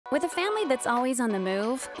With a family that's always on the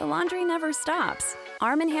move, the laundry never stops.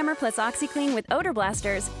 Arm & Hammer plus OxiClean with Odor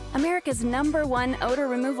Blasters, America's #1 odor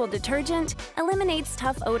removal detergent, eliminates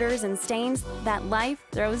tough odors and stains that life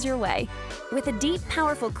throws your way. With a deep,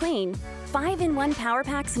 powerful clean, 5-in-1 power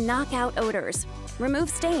packs knock out odors, remove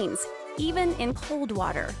stains, even in cold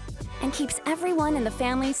water, and keeps everyone in the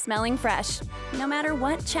family smelling fresh. No matter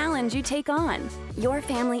what challenge you take on, your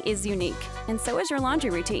family is unique, and so is your laundry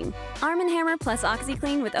routine. Arm & Hammer plus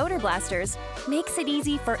OxiClean with Odor Blasters makes it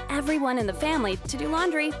easy for everyone in the family to do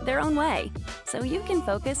laundry their own way, so you can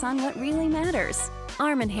focus on what really matters.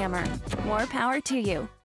 Arm & Hammer, more power to you.